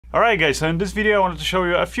Alright guys, so in this video I wanted to show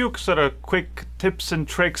you a few sort of quick tips and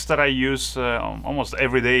tricks that I use almost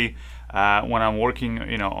every day when I'm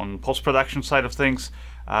working, on post-production side of things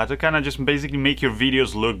to kind of just basically make your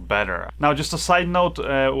videos look better. Now, just a side note,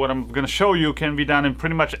 what I'm going to show you can be done in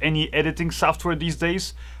pretty much any editing software these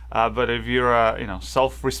days, but if you're a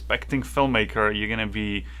self-respecting filmmaker, you're going to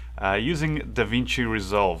be using DaVinci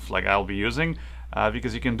Resolve like I'll be using.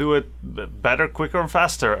 Because you can do it better, quicker, and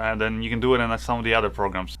faster, and then you can do it in some of the other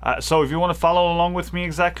programs. So if you want to follow along with me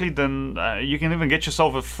exactly, then you can even get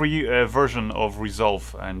yourself a free version of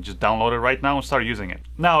Resolve and just download it right now and start using it.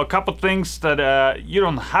 Now, a couple things that you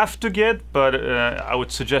don't have to get, but I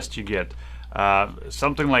would suggest you get.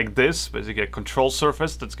 Something like this, basically a control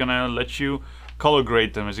surface that's gonna let you color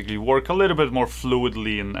grade and basically work a little bit more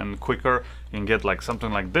fluidly and quicker. You can get like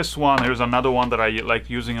something like this one. Here's another one that I like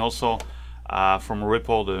using also. From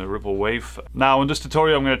Ripple, the Ripple Wave. Now in this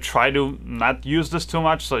tutorial I'm going to try to not use this too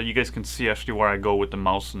much so you guys can see actually where I go with the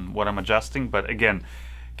mouse and what I'm adjusting, but again,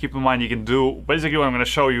 keep in mind you can do basically what I'm going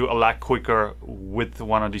to show you a lot quicker with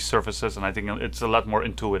one of these surfaces, and I think it's a lot more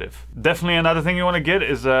intuitive. Definitely another thing you want to get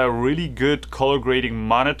is a really good color grading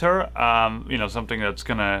monitor, something that's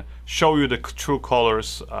going to show you the true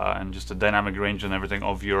colors and just the dynamic range and everything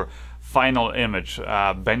of your final image.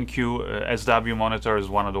 BenQ SW monitor is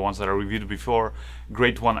one of the ones that I reviewed before.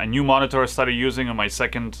 Great one. A new monitor I started using on my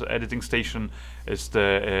second editing station is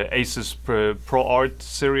the Asus Pro Art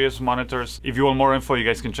series monitors. If you want more info, you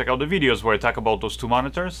guys can check out the videos where I talk about those two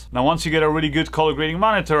monitors. Now, once you get a really good color grading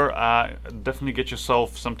monitor, definitely get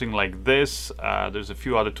yourself something like this. There's a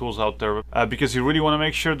few other tools out there because you really want to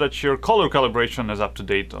make sure that your color calibration is up to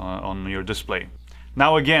date on your display.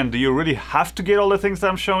 Now again, do you really have to get all the things that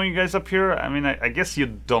I'm showing you guys up here? I mean, I guess you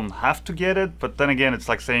don't have to get it, but then again, it's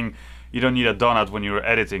like saying you don't need a donut when you're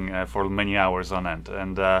editing for many hours on end,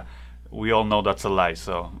 and we all know that's a lie.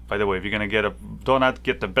 So, by the way, if you're gonna get a donut,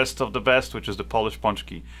 get the best of the best, which is the Polish punch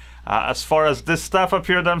key. As far as this stuff up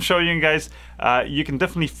here that I'm showing you guys, you can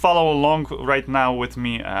definitely follow along right now with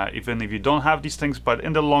me, even if you don't have these things, but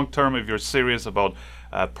in the long term, if you're serious about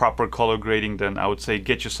proper color grading, then I would say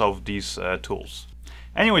get yourself these tools.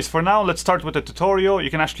 Anyways, for now, let's start with the tutorial.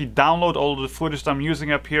 You can actually download all of the footage that I'm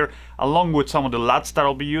using up here, along with some of the LUTs that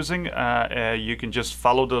I'll be using. You can just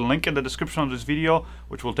follow the link in the description of this video,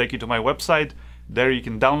 which will take you to my website. There you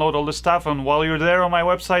can download all this stuff, and while you're there on my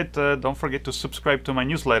website, don't forget to subscribe to my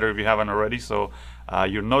newsletter if you haven't already, so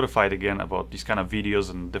you're notified again about these kind of videos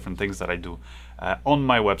and different things that I do on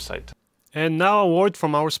my website. And now a word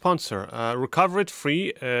from our sponsor. Recover It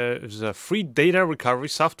Free is a free data recovery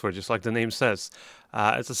software, just like the name says.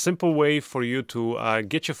 It's a simple way for you to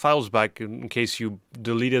get your files back in case you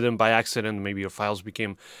deleted them by accident. Maybe your files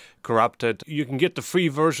became corrupted. You can get the free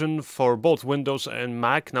version for both Windows and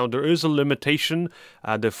Mac. Now, there is a limitation.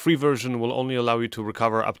 The free version will only allow you to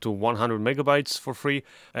recover up to 100 megabytes for free.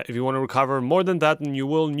 If you want to recover more than that, then you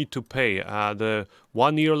will need to pay. The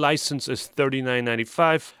 1-year license is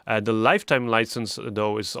 $39.95. The lifetime license,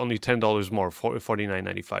 though, is only $10 more,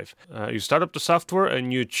 $49.95. You start up the software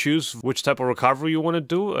and you choose which type of recovery you want to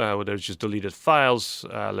do, whether it's just deleted files,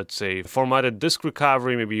 let's say formatted disk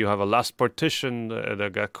recovery, maybe you have a lost partition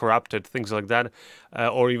that got corrupted, things like that,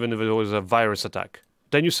 or even if it was a virus attack.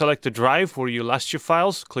 Then you select the drive where you lost your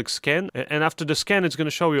files, click scan, and after the scan it's going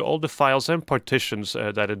to show you all the files and partitions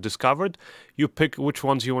that it discovered. You pick which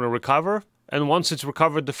ones you want to recover, and once it's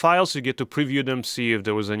recovered the files, you get to preview them, see if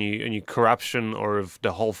there was any corruption or if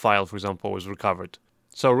the whole file, for example, was recovered.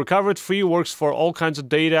 So Recover It Free works for all kinds of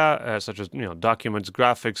data, such as documents,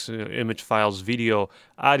 graphics, image files, video,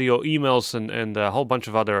 audio, emails, and a whole bunch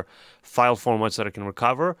of other file formats that it can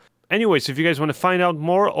recover. Anyways, if you guys want to find out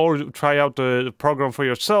more or try out the program for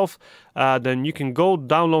yourself, then you can go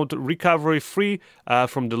download Recovery Free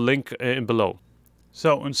from the link below.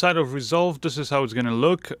 So inside of Resolve, this is how it's going to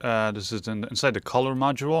look. This is inside the color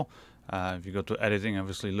module. If you go to editing,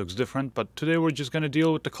 obviously it looks different, but today we're just going to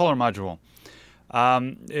deal with the color module.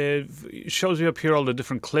 It shows you up here all the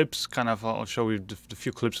different clips. I'll show you the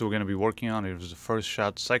few clips we're going to be working on. Here's the first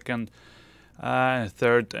shot, second,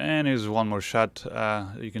 third, and here's one more shot.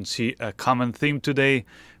 You can see a common theme today: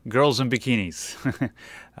 girls in bikinis.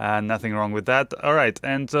 Nothing wrong with that. All right,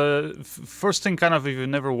 and first thing, if you've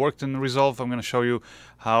never worked in Resolve, I'm going to show you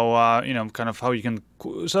how how you can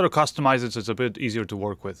sort of customize it so it's a bit easier to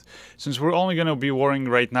work with. Since we're only going to be working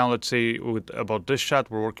right now, let's say about this shot,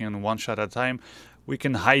 we're working on one shot at a time. We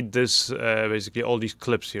can hide this basically all these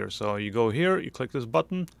clips here. So you go here, you click this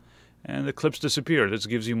button, and the clips disappear. This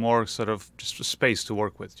gives you more sort of just space to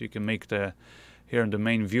work with. You can make here in the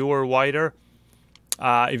main viewer wider.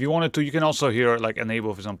 If you wanted to, you can also here like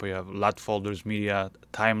enable, for example, you have LUT folders, media,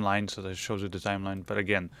 timeline, so that shows you the timeline. But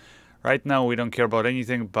again, right now we don't care about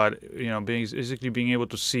anything, but basically being able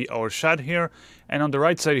to see our shot here, and on the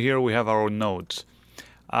right side here we have our nodes.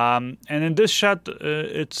 And in this shot,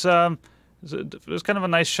 it's kind of a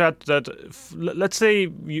nice shot that, let's say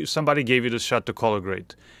somebody gave you this shot to color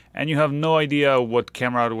grade, and you have no idea what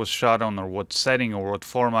camera it was shot on or what setting or what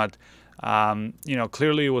format.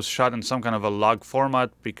 Clearly it was shot in some kind of a log format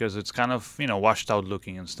because it's kind of, washed out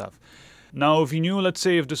looking and stuff. Now, if you knew, let's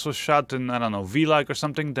say if this was shot in, I don't know, VLOG or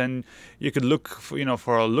something, then you could look,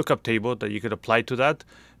 for a lookup table that you could apply to that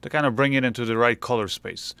to kind of bring it into the right color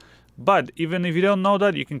space. But even if you don't know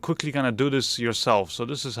that, you can quickly kind of do this yourself. So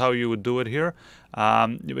this is how you would do it here.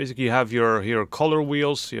 You basically have your color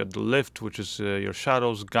wheels, you have the lift, which is your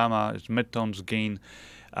shadows, gamma is midtones, gain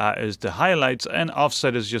is the highlights, and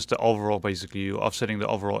offset is just the overall, basically you offsetting the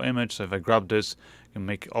overall image. So if I grab this, you can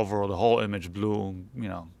make overall the whole image blue,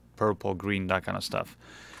 purple, green, that kind of stuff.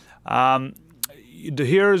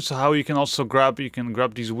 Here's how you can also grab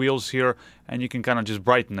these wheels here, and you can kind of just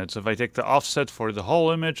brighten it. So if I take the offset for the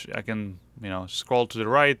whole image, I can scroll to the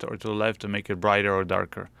right or to the left to make it brighter or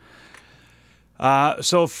darker.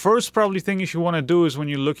 So first probably thing you should want to do is when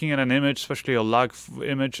you're looking at an image, especially a log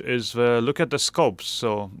image, is look at the scopes.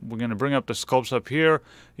 So we're going to bring up the scopes up here.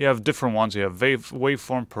 You have different ones. You have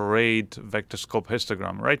waveform, parade, vector scope,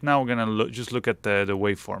 histogram. Right now we're going to just look at the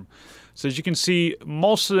waveform. So as you can see,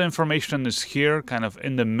 most of the information is here, kind of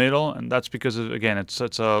in the middle, and that's because again it's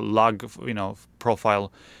a log,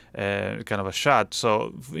 profile, kind of a shot.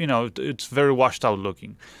 So it's very washed out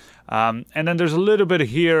looking. And then there's a little bit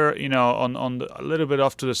here, a little bit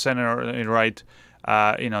off to the center right.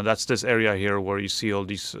 That's this area here where you see all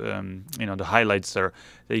these, the highlights there.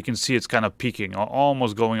 That you can see it's kind of peaking,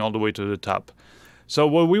 almost going all the way to the top. So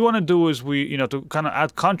what we want to do is to kind of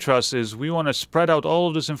add contrast is we want to spread out all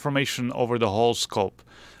of this information over the whole scope.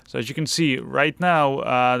 So as you can see right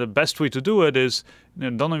now, the best way to do it is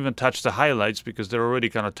don't even touch the highlights because they're already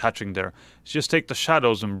kind of touching there. Just take the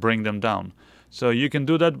shadows and bring them down. So you can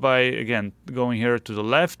do that by, again, going here to the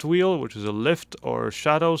left wheel, which is a lift or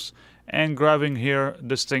shadows, and grabbing here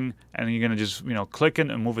this thing, and you're going to just, click it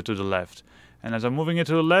and move it to the left. And as I'm moving it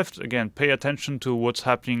to the left, again, pay attention to what's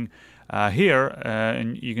happening here,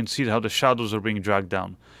 and you can see how the shadows are being dragged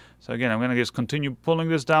down. So again, I'm going to just continue pulling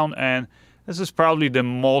this down, and this is probably the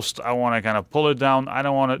most I want to kind of pull it down. I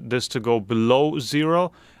don't want this to go below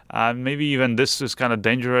 0. Maybe even this is kind of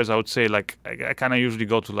dangerous. I would say like I kind of usually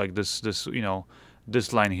go to like this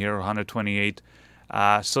line here, 128,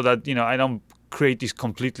 so that I don't create these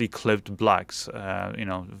completely clipped blacks,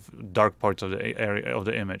 dark parts of the area of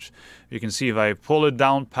the image. You can see if I pull it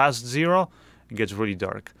down past 0, it gets really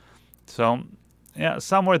dark. So yeah,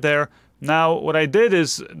 somewhere there. Now what I did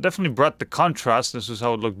is definitely brought the contrast. This is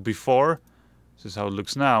how it looked before. This is how it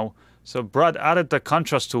looks now. So Brad added the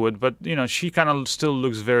contrast to it, but she kind of still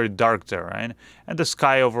looks very dark there, right? And the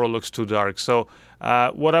sky overall looks too dark. So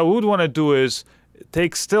what I would want to do is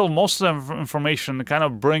take still most of the information and kind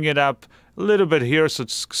of bring it up a little bit here so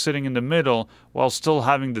it's sitting in the middle while still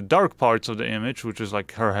having the dark parts of the image, which is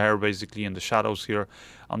like her hair basically and the shadows here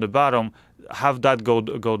on the bottom, have that go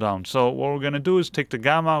down. So what we're going to do is take the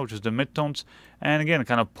gamma, which is the midtones, and again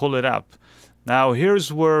kind of pull it up. Now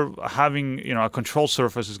here's where having a control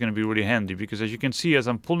surface is going to be really handy, because as you can see, as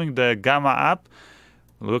I'm pulling the gamma up,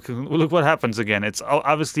 look what happens again. It's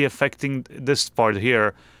obviously affecting this part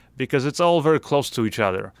here because it's all very close to each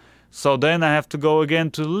other. So then I have to go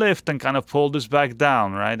again to lift and kind of pull this back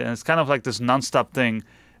down, right? And it's kind of like this non-stop thing,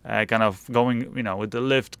 kind of going with the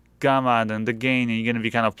lift, gamma, and then the gain, and you're going to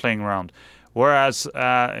be kind of playing around. Whereas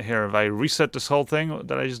here, if I reset this whole thing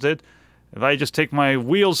that I just did, if I just take my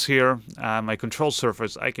wheels here, my control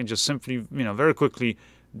surface, I can just simply, very quickly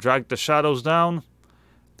drag the shadows down,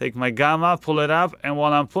 take my gamma, pull it up, and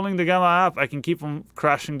while I'm pulling the gamma up, I can keep on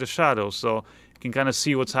crashing the shadows, so you can kind of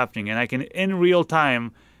see what's happening. And I can, in real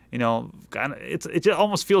time, it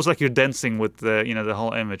almost feels like you're dancing with the, the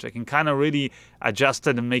whole image. I can kind of really adjust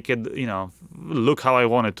it and make it, look how I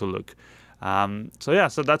want it to look. So yeah,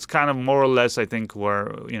 so that's kind of more or less, I think, where,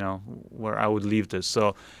 where I would leave this.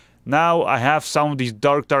 So now I have some of these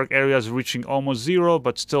dark areas reaching almost 0,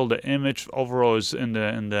 but still the image overall is in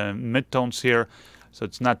the midtones here, so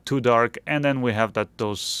it's not too dark. And then we have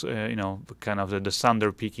those kind of the sun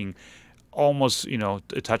there peaking, almost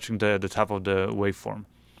touching the top of the waveform.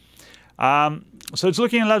 So it's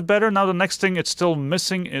looking a lot better. Now the next thing it's still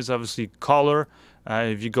missing is obviously color.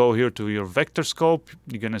 If you go here to your vector scope,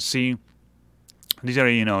 you're gonna see these are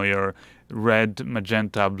your red,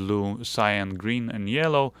 magenta, blue, cyan, green, and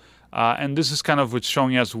yellow. and this is kind of what's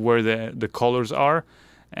showing us where the colors are.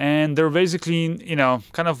 And they're basically, you know,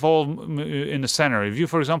 kind of all in the center. If you,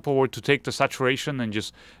 for example, were to take the saturation and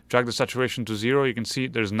just drag the saturation to 0, you can see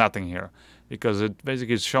there's nothing here, because it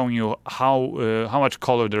basically is showing you how much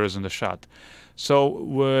color there is in the shot. So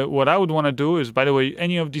what I would want to do is, by the way,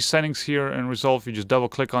 any of these settings here in Resolve, you just double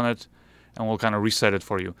click on it and we'll kind of reset it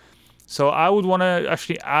for you. So I would want to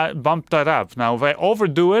actually bump that up. Now, if I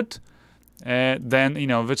overdo it, then, you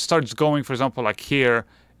know, if it starts going, for example, like here,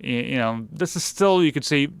 you know, this is still, you could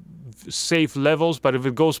say, safe levels, but if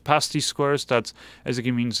it goes past these squares, that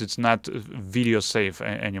basically means it's not video safe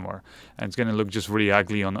anymore, and it's going to look just really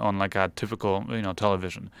ugly on like a typical, you know,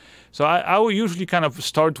 television. So I will usually kind of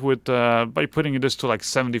start with by putting this to like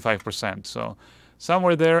 75%, so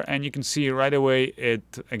somewhere there, and you can see right away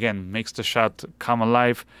it again makes the shot come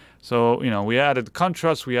alive. So, you know, we added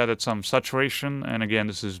contrast, we added some saturation, and again,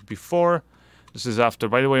 this is before. This is after.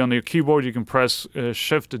 By the way, on your keyboard, you can press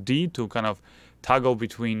Shift D to kind of toggle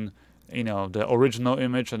between, you know, the original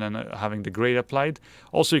image and then having the grade applied.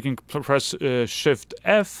 Also, you can press Shift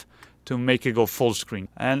F to make it go full screen.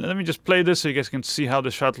 And let me just play this so you guys can see how the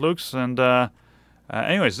shot looks. And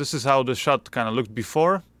anyways, this is how the shot kind of looked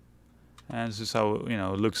before, and this is how, you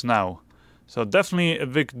know, it looks now. So definitely a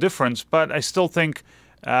big difference, but I still think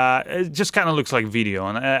it just kind of looks like video.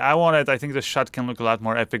 And I think the shot can look a lot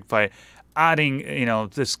more epic by adding, you know,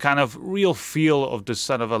 this kind of real feel of this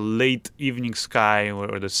sort of a late evening sky,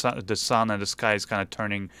 where the sun and the sky is kind of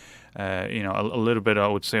turning, you know, a little bit, I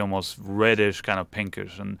would say, almost reddish, kind of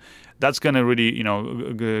pinkish, and that's going to really, you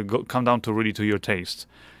know, come down to really to your taste.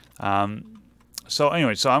 So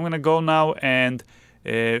anyway, so I'm going to go now, and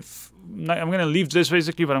I'm going to leave this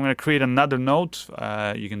basically, but I'm going to create another note.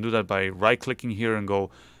 You can do that by right-clicking here and go,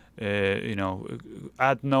 you know,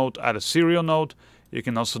 add note, add a serial note. You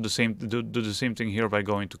can also do the same thing here by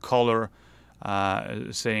going to color,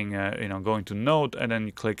 saying, you know, going to note, and then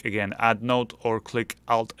you click again add note, or click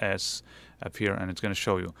Alt S up here, and it's going to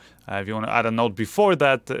show you. If you want to add a note before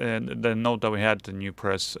that, the note that we had, then you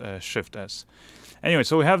press Shift S. Anyway,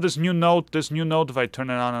 so we have this new note. This new note, if I turn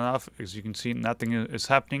it on and off, as you can see, nothing is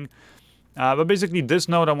happening. But basically, this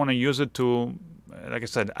note, I want to use it to, like I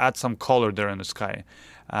said, add some color there in the sky.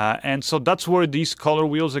 And so that's where these color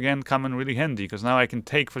wheels again come in really handy, because now I can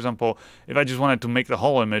take, for example, if I just wanted to make the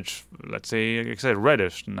whole image, let's say, like I said,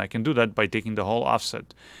 reddish, and I can do that by taking the whole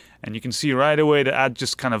offset. And you can see right away to add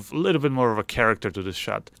just kind of a little bit more of a character to this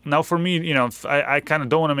shot. Now for me, you know, I kind of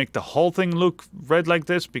don't want to make the whole thing look red like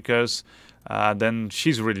this, because then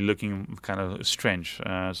she's really looking kind of strange,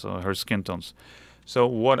 so her skin tones. So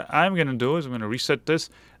what I'm going to do is I'm going to reset this,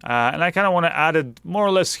 and I kind of want to add it more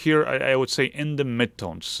or less here, I would say, in the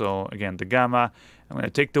midtones. So again, the gamma, I'm going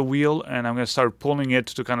to take the wheel and I'm going to start pulling it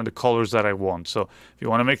to kind of the colors that I want. So if you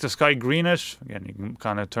want to make the sky greenish, again, you can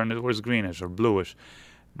kind of turn it towards greenish or bluish.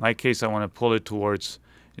 In my case, I want to pull it towards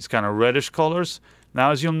these kind of reddish colors.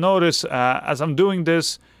 Now, as you'll notice, as I'm doing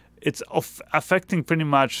this, it's affecting pretty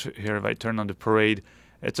much, here if I turn on the parade,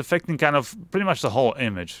 it's affecting kind of pretty much the whole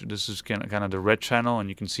image. This is kind of the red channel, and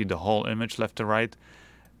you can see the whole image left to right.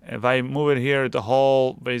 If I move it here, the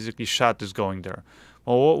whole basically shot is going there.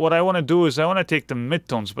 Well, what I want to do is I want to take the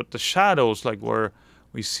midtones, but the shadows, like where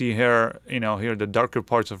we see here, you know, here the darker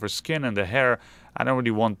parts of her skin and the hair, I don't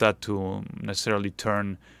really want that to necessarily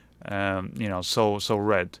turn, you know, so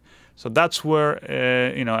red. So that's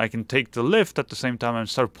where, you know, I can take the lift at the same time and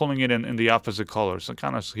start pulling it in the opposite colors, so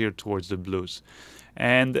kind of here towards the blues.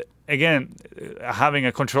 And again, having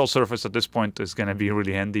a control surface at this point is going to be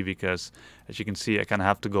really handy, because as you can see, I kind of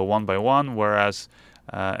have to go one by one, whereas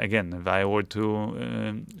again, if I were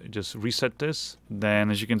to just reset this, then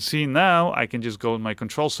as you can see now, I can just go with my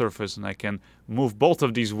control surface and I can move both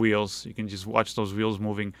of these wheels. You can just watch those wheels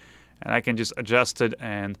moving, and I can just adjust it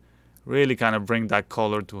and really kind of bring that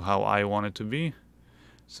color to how I want it to be.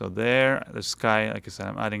 So there, the sky, like I said,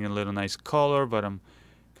 I'm adding a little nice color, but I'm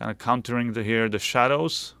kind of countering the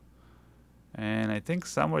shadows, and I think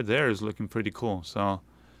somewhere there is looking pretty cool. So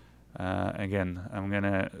again, I'm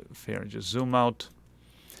gonna just zoom out,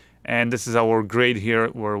 and this is our grade here,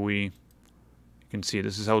 where you can see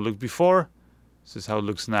this is how it looked before, this is how it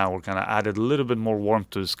looks now. We're kind of added a little bit more warmth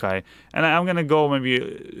to the sky, and I'm gonna go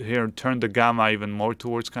maybe here turn the gamma even more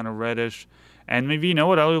towards kind of reddish, and maybe, you know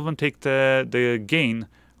what, I'll even take the gain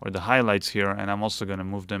or the highlights here, and I'm also gonna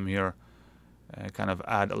move them here. Kind of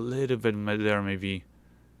add a little bit there, maybe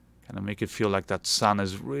kind of make it feel like that sun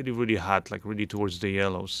is really, really hot, like really towards the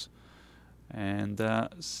yellows. And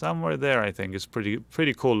somewhere there, I think, is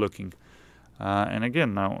pretty cool looking. And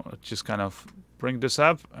again, now let's just kind of bring this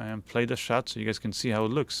up and play the shot so you guys can see how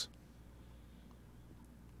it looks.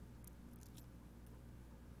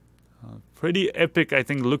 Pretty epic, I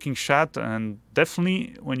think, looking shot, and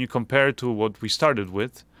definitely when you compare it to what we started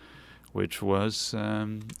with, which was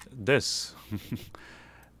this.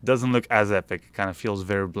 Doesn't look as epic, it kind of feels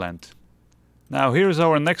very bland. Now here's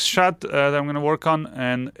our next shot that I'm going to work on,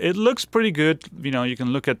 and it looks pretty good. You know, you can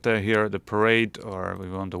look at here the parade, or we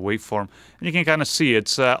want the waveform, and you can kind of see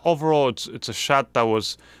it's overall it's a shot that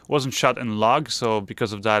wasn't shot in log, so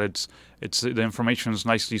because of that it's the information is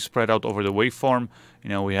nicely spread out over the waveform. You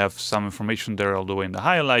know, we have some information there all the way in the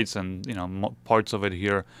highlights, and you know, parts of it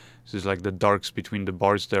here. This is like the darks between the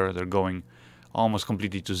bars there, they're going almost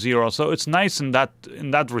completely to zero, so it's nice in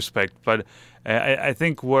that respect. But I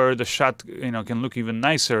think where the shot, you know, can look even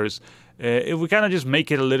nicer is if we kind of just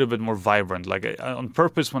make it a little bit more vibrant. Like on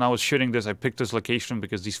purpose, when I was shooting this, I picked this location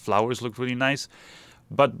because these flowers look really nice.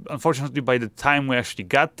 But unfortunately, by the time we actually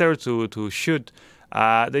got there to shoot,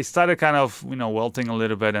 they started kind of, you know, wilting a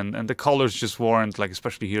little bit, and the colors just weren't, like,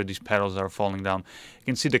 especially here, these petals are falling down. You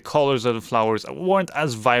can see the colors of the flowers weren't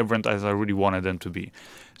as vibrant as I really wanted them to be.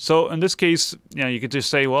 So in this case, you know, you could just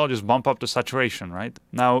say, well, just bump up the saturation, right?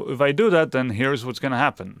 Now, if I do that, then here's what's going to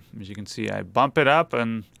happen. As you can see, I bump it up,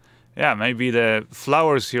 and yeah, maybe the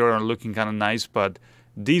flowers here are looking kind of nice, but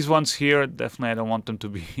these ones here, definitely I don't want them to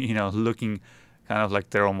be, you know, looking kind of like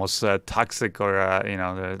they're almost toxic or, you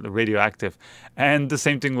know, radioactive. And the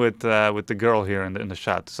same thing with the girl here in the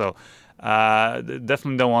shot. So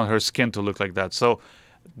definitely don't want her skin to look like that. So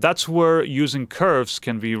that's where using curves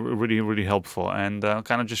can be really, really helpful, and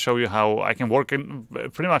kind of just show you how I can work in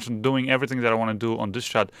pretty much doing everything that I want to do on this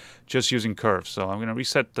shot just using curves. So I'm going to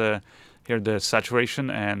reset here the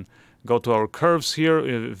saturation and go to our curves here.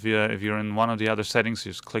 If you're in one of the other settings,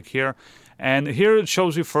 just click here. And here it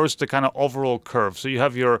shows you first the kind of overall curve. So you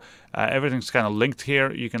have your, everything's kind of linked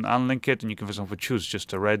here. You can unlink it, and you can, for example, choose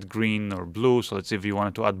just a red, green, or blue. So let's say if you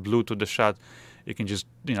wanted to add blue to the shot, you can just,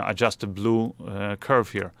 you know, adjust the blue curve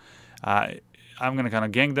here. I'm going to kind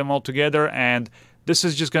of gang them all together, and this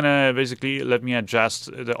is just going to basically let me adjust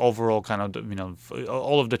the overall kind of, you know,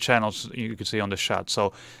 all of the channels you could see on the shot.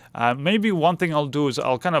 So maybe one thing I'll do is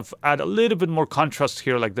I'll kind of add a little bit more contrast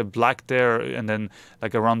here, like the black there, and then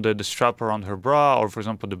like around the strap around her bra, or for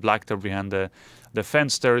example the black there behind the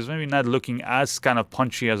fence there is maybe not looking as kind of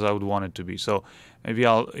punchy as I would want it to be. So maybe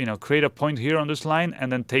I'll, you know, create a point here on this line,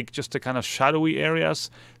 and then take just the kind of shadowy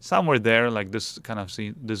areas somewhere there, like this kind of,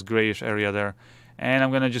 see this grayish area there, and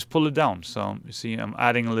I'm gonna just pull it down. So you see I'm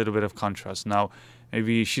adding a little bit of contrast. Now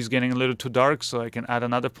maybe she's getting a little too dark, so I can add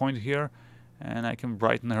another point here, and I can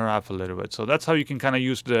brighten her up a little bit. So that's how you can kind of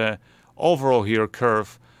use the overall here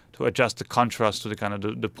curve to adjust the contrast to the kind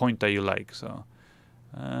of the point that you like. So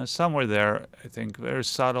somewhere there, I think, very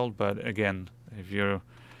subtle, but again, if you're,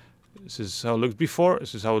 this is how it looked before,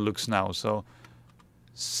 this is how it looks now. So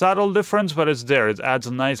subtle difference, but it's there. It adds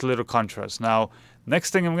a nice little contrast. Now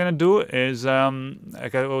next thing I'm gonna do is,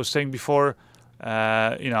 like I was saying before,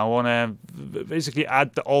 you know, I want to basically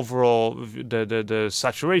add the overall the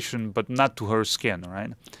saturation, but not to her skin,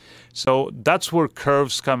 right? So that's where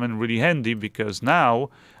curves come in really handy, because now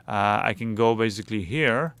I can go basically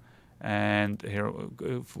here, and here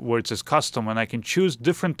where it says custom, and I can choose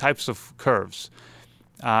different types of curves.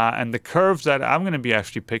 And the curve that I'm going to be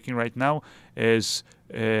actually picking right now is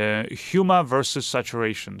huma versus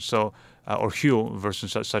saturation. So or hue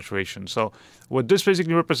versus saturation. So what this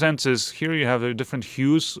basically represents is, here you have the different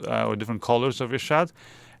hues or different colors of your shot,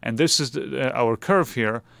 and this is our curve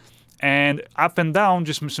here. And up and down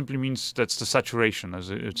just simply means that's the saturation, as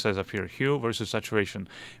it says up here, hue versus saturation.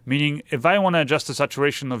 Meaning, if I want to adjust the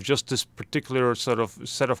saturation of just this particular sort of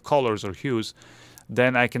set of colors or hues,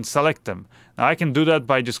 then I can select them. Now I can do that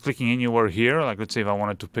by just clicking anywhere here. Like let's say if I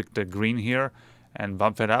wanted to pick the green here and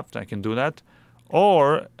bump it up, I can do that.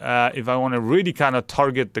 Or if I want to really kind of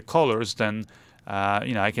target the colors, then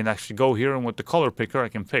you know, I can actually go here, and with the color picker I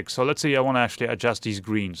can pick. So let's say I want to actually adjust these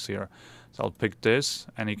greens here. So I'll pick this,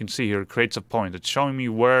 and you can see here it creates a point. It's showing me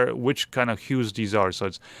which kind of hues these are. So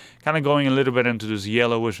it's kind of going a little bit into this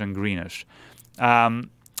yellowish and greenish. I'm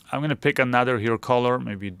going to pick another here color,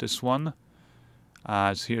 maybe this one.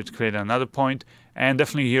 It's here to create another point, and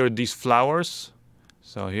definitely here these flowers.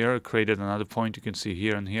 So here it created another point. You can see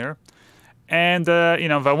here and here. And you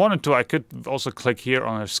know, if I wanted to, I could also click here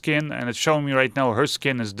on her skin, and it's showing me right now her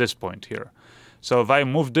skin is this point here. So if I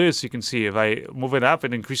move this, you can see if I move it up,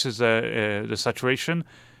 it increases the saturation.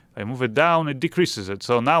 If I move it down, it decreases it.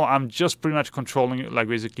 So now I'm just pretty much controlling, like,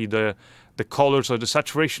 basically the colors or the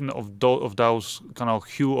saturation of those kind of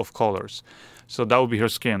hue of colors. So that would be her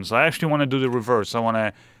skin. So I actually want to do the reverse. I want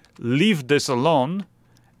to leave this alone,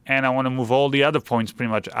 and I want to move all the other points pretty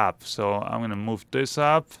much up. So I'm going to move this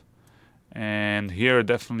up, And here,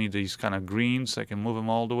 definitely these kind of greens, I can move them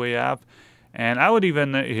all the way up. And I would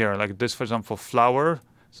even, here, like this, for example, flower.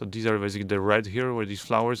 So these are basically the red here, where these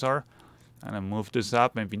flowers are. And I move this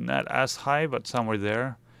up, maybe not as high, but somewhere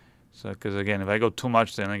there. So, because again, if I go too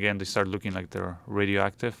much, then again, they start looking like they're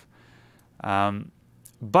radioactive.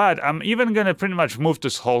 But I'm even going to pretty much move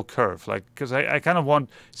this whole curve, like, because I kind of want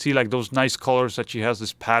to see like those nice colors that she has,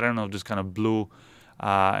 this pattern of this kind of blue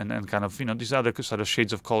and kind of, you know, these other sort of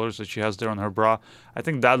shades of colors that she has there on her bra. I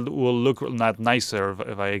think that will look a lot nicer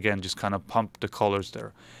if I, again, just kind of pump the colors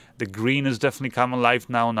there. The green is definitely come alive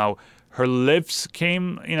now. Now, her lips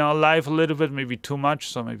came, you know, alive a little bit, maybe too much.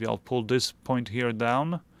 So maybe I'll pull this point here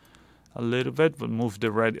down a little bit, but move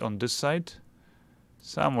the red on this side.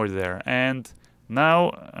 Somewhere there. And now,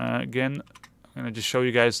 again, I'm going to just show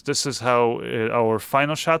you guys, this is how our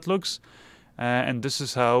final shot looks. And this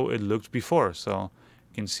is how it looked before. So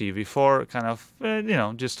you can see before, kind of, you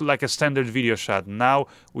know, just like a standard video shot. Now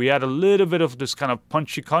we add a little bit of this kind of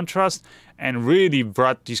punchy contrast and really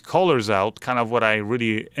brought these colors out, kind of what I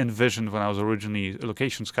really envisioned when I was originally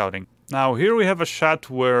location scouting. Now here we have a shot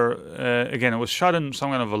where, again, it was shot in some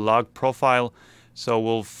kind of a log profile. So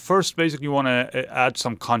we'll first basically want to add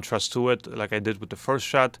some contrast to it, like I did with the first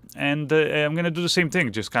shot. And I'm going to do the same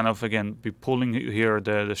thing, just kind of, again, be pulling here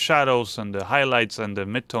the shadows and the highlights and the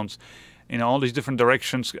midtones in all these different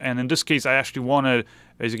directions. And in this case, I actually want to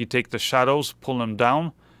basically take the shadows, pull them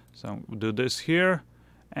down. So we'll do this here.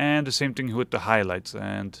 And the same thing with the highlights.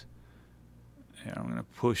 And here, I'm going to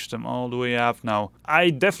push them all the way up. Now, I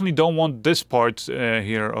definitely don't want this part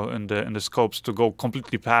here in the scopes to go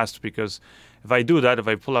completely past, because if I do that, if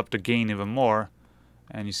I pull up the gain even more,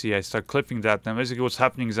 and you see I start clipping that, then basically what's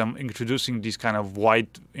happening is I'm introducing these kind of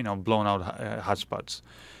white, you know, blown out hotspots.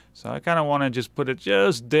 So I kind of want to just put it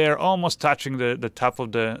just there, almost touching the top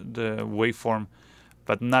of the waveform,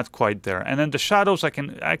 but not quite there. And then the shadows, I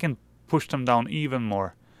can push them down even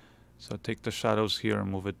more. So take the shadows here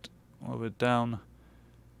and move it down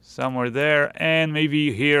somewhere there, and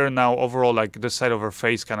maybe here now overall, like this side of her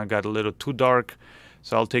face kind of got a little too dark.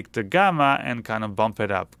 So I'll take the gamma and kind of bump it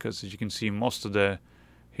up, because as you can see, most of the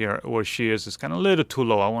here where she is kind of a little too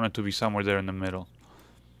low. I want it to be somewhere there in the middle.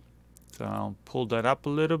 So I'll pull that up a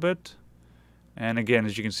little bit. And again,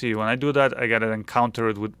 as you can see, when I do that, I gotta then counter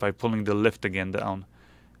it by pulling the lift again down,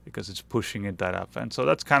 because it's pushing it that up. And so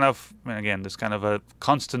that's kind of, and again, this kind of a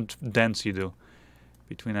constant dance you do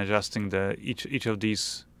between adjusting each of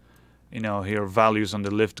these, you know, here values on the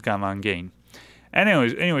lift, gamma, and gain.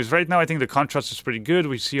 Anyways, right now I think the contrast is pretty good.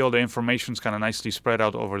 We see all the information's kind of nicely spread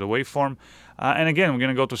out over the waveform. And again, we're going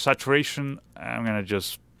to go to saturation. I'm going to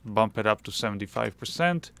just bump it up to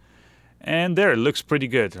 75%. And there, it looks pretty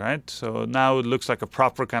good, right? So now it looks like a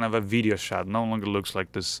proper kind of a video shot. No longer looks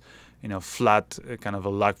like this, you know, flat kind of a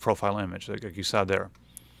log profile image like you saw there.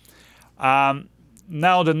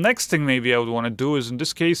 Now the next thing maybe I would want to do is, in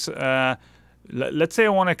this case, let's say I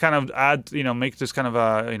want to kind of add, you know, make this kind of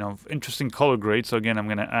a, you know, interesting color grade. So again, I'm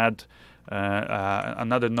going to add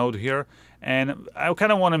another node here, and I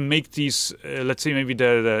kind of want to make these, let's say maybe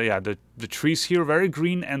the trees here very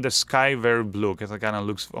green and the sky very blue, because it kind of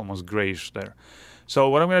looks almost grayish there. So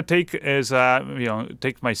what I'm going to take is, you know,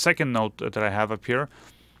 take my second node that I have up here,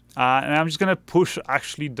 and I'm just going to push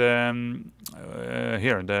actually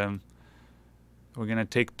we're going to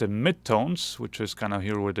take the midtones, which is kind of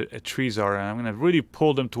here where the trees are, and I'm going to really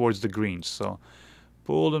pull them towards the greens. So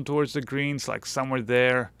pull them towards the greens, like somewhere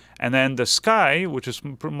there. And then the sky, which is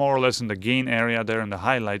more or less in the gain area there in the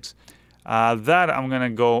highlights, that I'm going to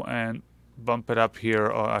go and bump it up here,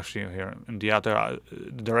 or actually here in the other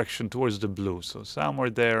direction towards the blue. So somewhere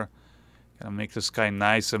there, going to make the sky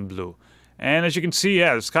nice and blue. And as you can see,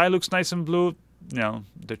 yeah, the sky looks nice and blue. You know,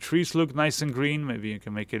 the trees look nice and green. Maybe you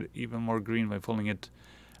can make it even more green by pulling it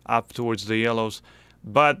up towards the yellows.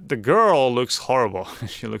 But the girl looks horrible.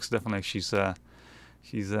 She looks definitely like she's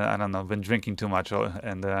I don't know, been drinking too much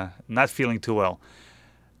and not feeling too well.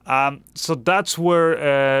 So that's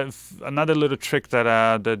where another little trick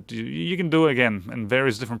that you can do again in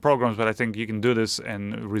various different programs, but I think you can do this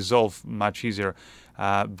and resolve much easier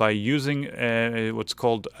by using what's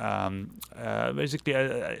called basically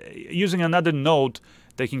using another node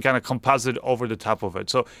that can kind of composite over the top of it.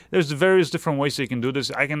 So there's various different ways that you can do this.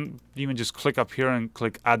 I can even just click up here and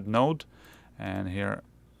click Add Node, and here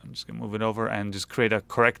I'm just going to move it over and just create a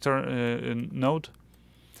corrector node.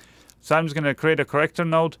 So I'm just going to create a corrector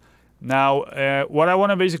node. Now, what I want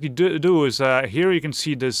to basically do is here you can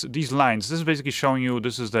see these lines. This is basically showing you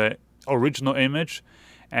this is the original image,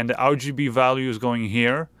 and the RGB value is going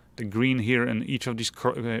here, the green here in each of these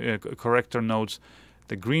corrector nodes.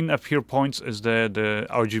 The green up here points is the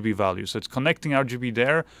RGB value. So it's connecting RGB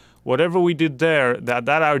there. Whatever we did there, that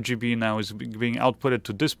RGB now is being outputted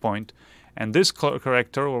to this point. And this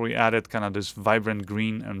corrector, where we added kind of this vibrant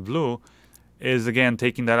green and blue, is again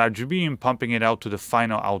taking that RGB and pumping it out to the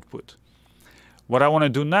final output. What I want to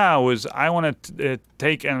do now is I want to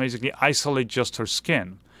take and basically isolate just her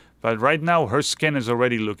skin. But right now her skin is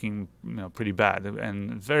already looking, pretty bad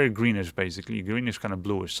and very greenish, basically greenish, kind of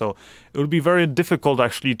bluish. So it would be very difficult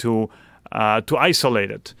actually to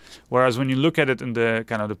isolate it. Whereas when you look at it in the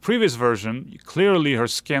kind of the previous version, clearly her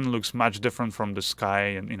skin looks much different from the sky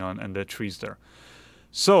and and the trees there.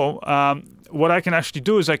 So what I can actually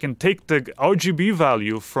do is I can take the RGB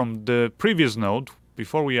value from the previous node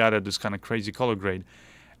before we added this kind of crazy color grade,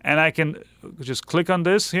 and I can just click on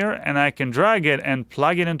this here and I can drag it and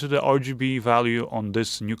plug it into the RGB value on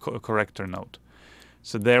this new corrector node.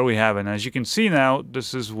 So there we have it. And as you can see now,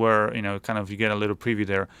 this is where kind of you get a little preview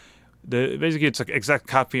there. Basically it's an exact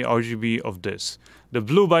copy RGB of this. The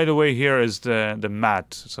blue, by the way, here is the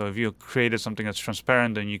matte. So if you created something that's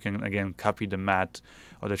transparent, then you can again copy the matte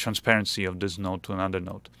or the transparency of this node to another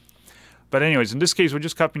node. But anyways, in this case, we're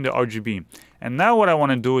just copying the RGB. And now what I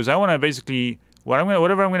want to do is I want to basically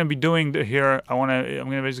whatever I'm going to be doing here, I'm going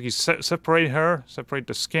to basically separate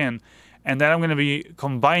the skin, and then I'm going to be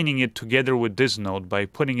combining it together with this node by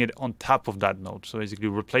putting it on top of that node. So basically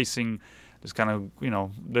replacing this kind of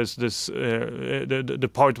the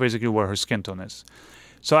part basically where her skin tone is.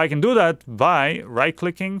 So I can do that by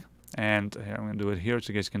right-clicking, and here, I'm going to do it here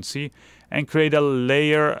so you guys can see, and create a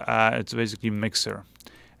layer. It's basically mixer.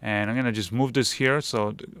 And I'm going to just move this here so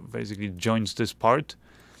it basically joins this part.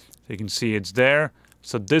 So you can see it's there.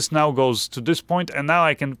 So this now goes to this point, and now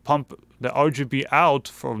I can pump the RGB out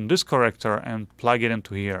from this corrector and plug it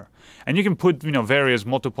into here. And you can put various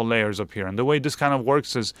multiple layers up here. And the way this kind of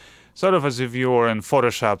works is sort of as if you were in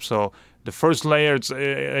Photoshop. So the first layer, it's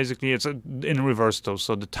basically it's in reverse though.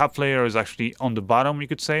 So the top layer is actually on the bottom, you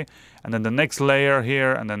could say, and then the next layer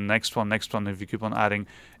here, and then next one, if you keep on adding,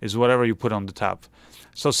 is whatever you put on the top.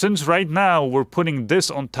 So since right now we're putting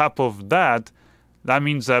this on top of that, that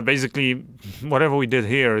means that basically whatever we did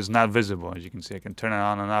here is not visible. As you can see, I can turn it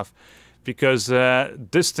on and off because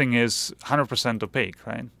this thing is 100% opaque,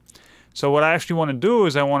 right? So what I actually want to do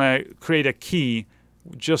is I want to create a key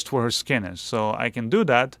just where her skin is. So I can do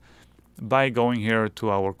that by going here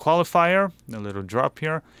to our qualifier, the little drop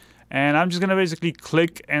here, and I'm just going to basically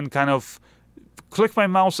click and kind of click my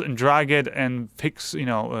mouse and drag it and pick,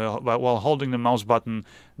 while holding the mouse button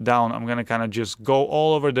down, I'm going to kind of just go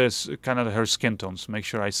all over this, kind of her skin tones, make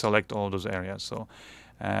sure I select all those areas. So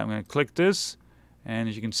I'm going to click this, and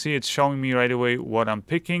as you can see, it's showing me right away what I'm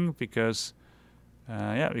picking because,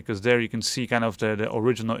 because there you can see kind of the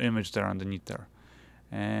original image there underneath there.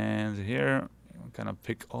 And here, I'm kind of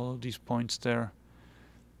pick all of these points there.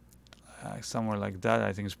 Somewhere like that,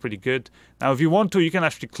 I think it's pretty good. Now, if you want to, you can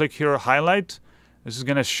actually click here, highlight. This is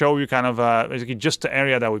going to show you kind of basically just the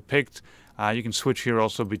area that we picked. You can switch here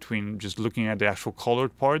also between just looking at the actual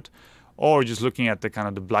colored part or just looking at the kind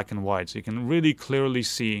of the black and white. So you can really clearly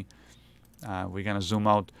see, we're going to zoom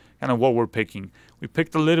out, kind of what we're picking. We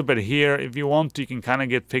picked a little bit here. If you want to, you can kind of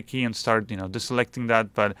get picky and start, deselecting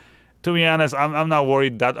that. But to be honest, I'm not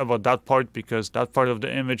worried about that part because that part of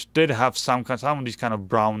the image did have some of these kind of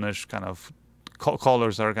brownish kind of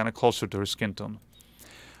colors that are kind of closer to her skin tone.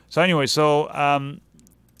 So anyway,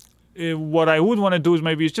 what I would want to do is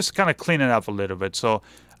maybe just kind of clean it up a little bit. So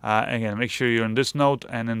again, make sure you're in this node,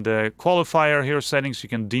 and in the qualifier here settings, you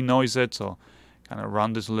can denoise it. So kind of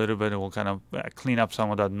run this a little bit, and we'll kind of clean up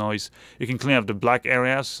some of that noise. You can clean up the black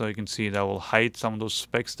areas, so you can see that will hide some of those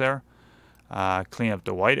specks there. Clean up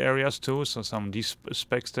the white areas too, so some of these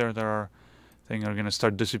specks there that are going to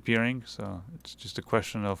start disappearing. So it's just a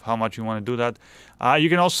question of how much you want to do that. You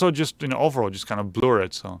can also just overall just kind of blur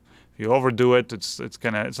it. So if you overdo it, it's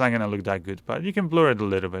not gonna look that good. But you can blur it a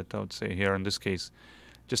little bit. I would say here in this case,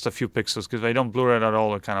 just a few pixels, because if I don't blur it at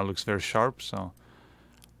all, it kind of looks very sharp. So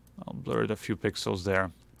I'll blur it a few pixels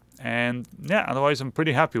there, and yeah, otherwise I'm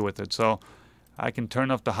pretty happy with it. So I can turn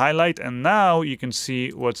off the highlight, and now you can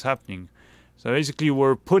see what's happening. So basically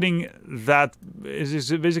we're putting that,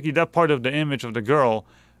 basically that part of the image of the girl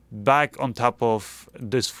back on top of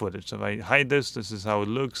this footage. So if I hide this is how it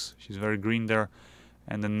looks. She's very green there.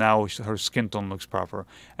 And then now her skin tone looks proper.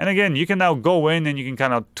 And again, you can now go in and you can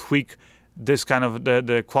kind of tweak this kind of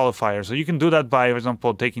the qualifier. So you can do that by, for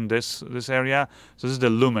example, taking this area. So this is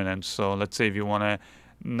the luminance. So let's say if you want to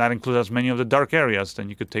not include as many of the dark areas, then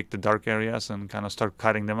you could take the dark areas and kind of start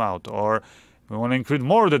cutting them out. Or we want to include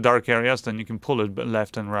more of the dark areas, then you can pull it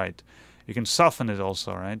left and right. You can soften it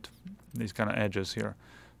also, right? these kind of edges here.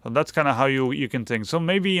 So that's kind of how you can think. So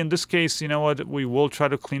maybe in this case, you know what, we will try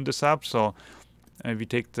to clean this up. So maybe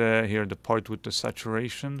take the part with the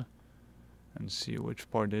saturation and see which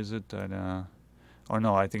part is it that or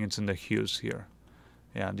no, I think it's in the hues here.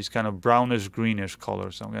 Yeah, these kind of brownish greenish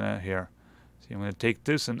colors. So I'm gonna I'm gonna take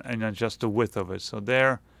this and adjust the width of it. So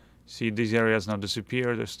there, see these areas now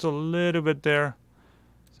disappear. There's still a little bit there.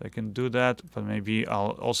 So I can do that, but maybe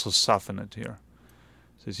I'll also soften it here.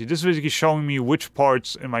 So you see, this is basically showing me which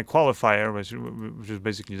parts in my qualifier, which is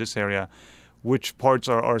basically this area, which parts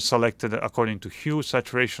are selected according to hue,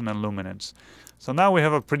 saturation, and luminance. So now we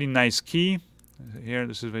have a pretty nice key. Here,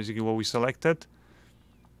 this is basically what we selected.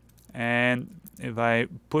 And if I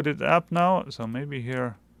put it up now, so maybe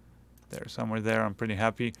here, there, somewhere there, I'm pretty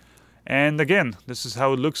happy. And again, this is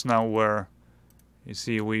how it looks now, where you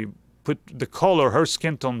see we put the color, her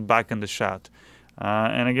skin tone, back in the shot.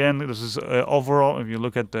 And again, this is overall, if you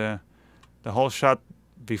look at the whole shot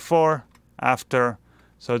before, after,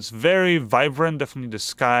 so it's very vibrant. Definitely the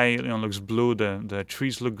sky, looks blue, the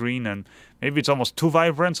trees look green, and maybe it's almost too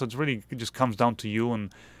vibrant, so it just comes down to you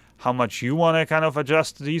and how much you want to kind of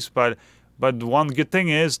adjust these. But one good thing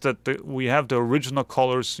is that we have the original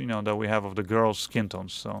colors, that we have of the girl's skin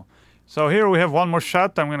tones. So here we have one more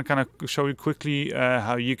shot. I'm going to kind of show you quickly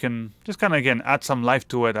how you can just kind of, again, add some life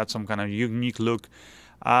to it, add some kind of unique look.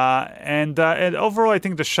 And overall, I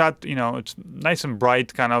think the shot, it's nice and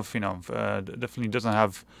bright, kind of, definitely doesn't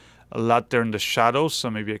have a lot there in the shadows.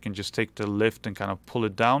 So maybe I can just take the lift and kind of pull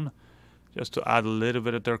it down just to add a little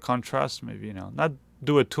bit of their contrast. Maybe, not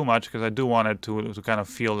do it too much, because I do want it to kind of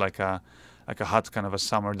feel like a hot kind of a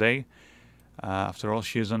summer day. After all,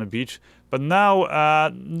 she is on the beach. But now,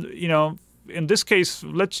 in this case,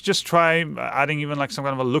 let's just try adding even like some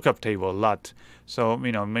kind of a lookup table, LUT. So,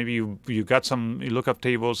 maybe you got some lookup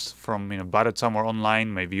tables from, bought it somewhere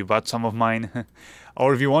online. Maybe you bought some of mine.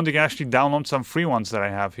 Or if you want, you can actually download some free ones that I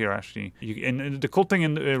have here, actually. And the cool thing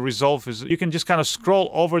in Resolve is you can just kind of scroll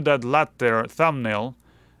over that LUT there, thumbnail,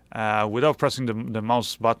 without pressing the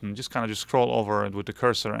mouse button. Just scroll over it with the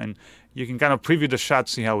cursor, and you can kind of preview the shot,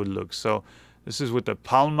 see how it looks. So this is with the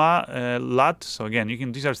Palma LUT. So again,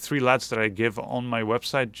 these are 3 LUTs that I give on my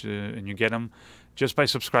website, and you get them just by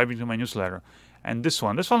subscribing to my newsletter. And this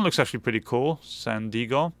one looks actually pretty cool, San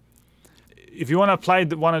Diego. If you want to apply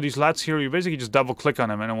one of these LUTs here, you basically just double click on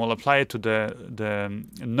them, and it will apply it to the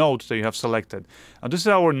node that you have selected. Now this is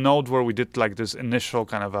our node where we did like this initial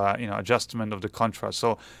kind of adjustment of the contrast.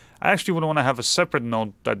 So I actually would want to have a separate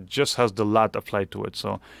node that just has the LUT applied to it.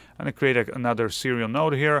 So I'm going to create another serial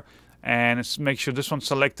node here, and make sure this one's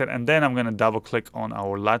selected, and then I'm going to double click on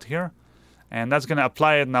our LUT here, and that's going to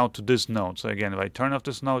apply it now to this node. So again, if I turn off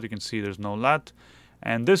this node, you can see there's no LUT,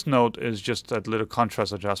 and this node is just that little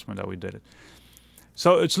contrast adjustment that we did it.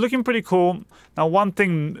 So it's looking pretty cool. Now one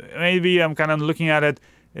thing, maybe I'm kind of looking at it,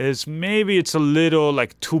 is maybe it's a little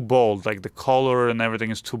like too bold, like the color and everything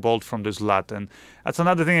is too bold from this LUT. And that's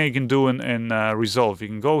another thing that you can do in Resolve. You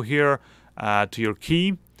can go here to your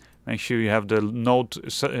key, make sure you have the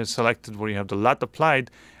node selected where you have the LUT applied,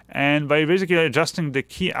 and by basically adjusting the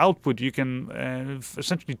key output, you can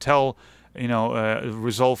essentially tell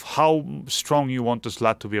Resolve how strong you want this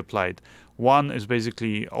LUT to be applied. 1 is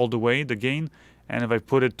basically all the way, the gain, and if I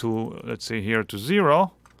put it to, let's say here, to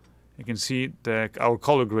 0, you can see that our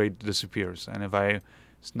color grade disappears. And if I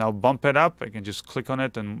now bump it up, I can just click on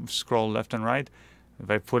it and scroll left and right. If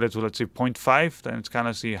I put it to, let's say, 0.5, then it's kind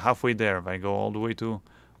of halfway there. If I go all the way to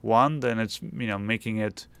 1, then it's making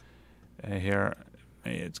it here.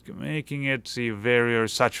 It's making it very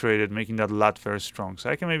saturated, making that LUT very strong. So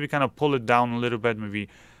I can maybe kind of pull it down a little bit, maybe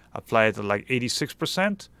apply it to like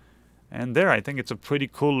 86%. And there, I think it's a pretty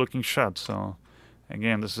cool looking shot. So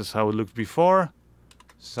again, this is how it looked before.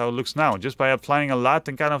 This is how it looks now, just by applying a LUT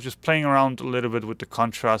and kind of just playing around a little bit with the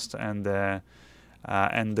contrast and the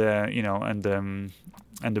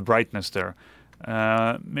brightness there.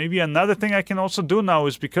 Maybe another thing I can also do now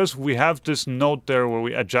is, because we have this node there where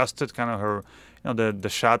we adjusted kind of her, the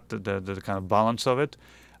shot, the kind of balance of it.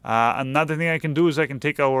 Another thing I can do is I can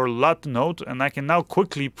take our LUT node and I can now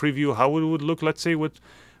quickly preview how it would look, let's say, with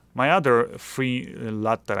my other free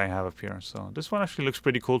LUT that I have up here. So this one actually looks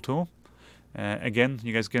pretty cool too. Again,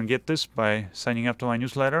 you guys can get this by signing up to my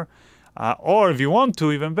newsletter. Or if you want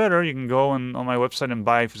to, even better, you can go on my website and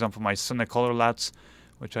buy, for example, my Cinecolor LUTs,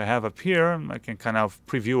 which I have up here. I can kind of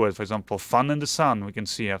preview it. For example, fun in the sun. We can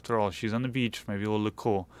see, after all, she's on the beach. Maybe it will look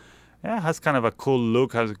cool. Yeah, it has kind of a cool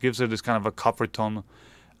look. It gives her this kind of a copper tone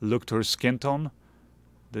look to her skin tone.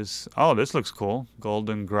 This looks cool.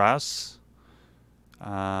 Golden grass.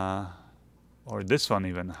 or this one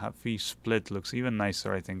even, happy split looks even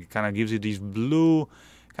nicer. I think it kind of gives you these blue,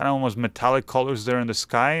 kind of almost metallic colors there in the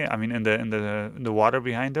sky. I mean, in the water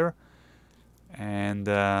behind her, and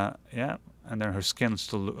yeah, and then her skin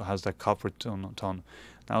still has that copper tone.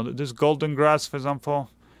 Now this golden grass, for example,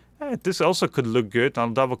 this also could look good.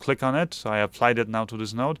 I'll double click on it, so I applied it now to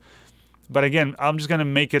this node. But again, I'm just gonna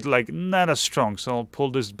make it like not as strong, so I'll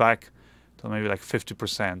pull this back to maybe like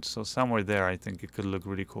 50%. So somewhere there, I think it could look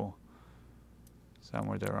really cool.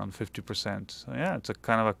 Somewhere there around 50%. So yeah, it's a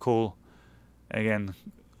kind of a cool, again,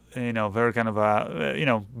 you know, very kind of a, you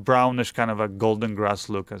know, brownish kind of a golden grass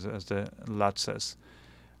look, as the LUT says.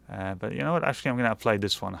 But you know what? Actually, I'm gonna apply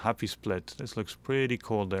this one, happy split. This looks pretty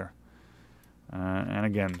cool there. And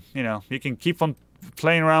again, you know, you can keep on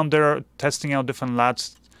playing around there, testing out different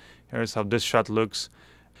LUTs. Here's how this shot looks.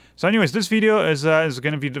 So anyways, this video is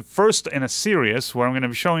going to be the first in a series where I'm going to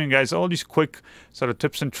be showing you guys all these quick sort of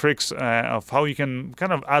tips and tricks of how you can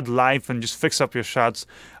kind of add life and just fix up your shots,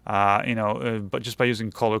 you know, but just by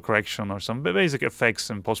using color correction or some basic effects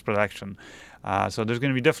in post-production. So there's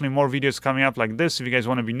going to be definitely more videos coming up like this. If you guys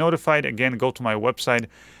want to be notified, again, go to my website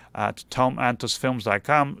at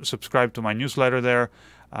tomantosfilms.com. Subscribe to my newsletter there.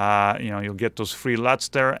 You know, you'll get those free LUTs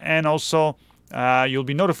there, and also you'll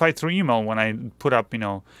be notified through email when I put up, you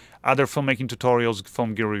know, other filmmaking tutorials,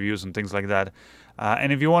 film gear reviews, and things like that.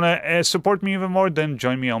 And if you want to support me even more, then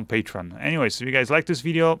join me on Patreon. Anyways, if you guys like this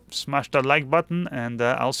video, smash that like button, and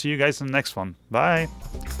I'll see you guys in the next one. Bye!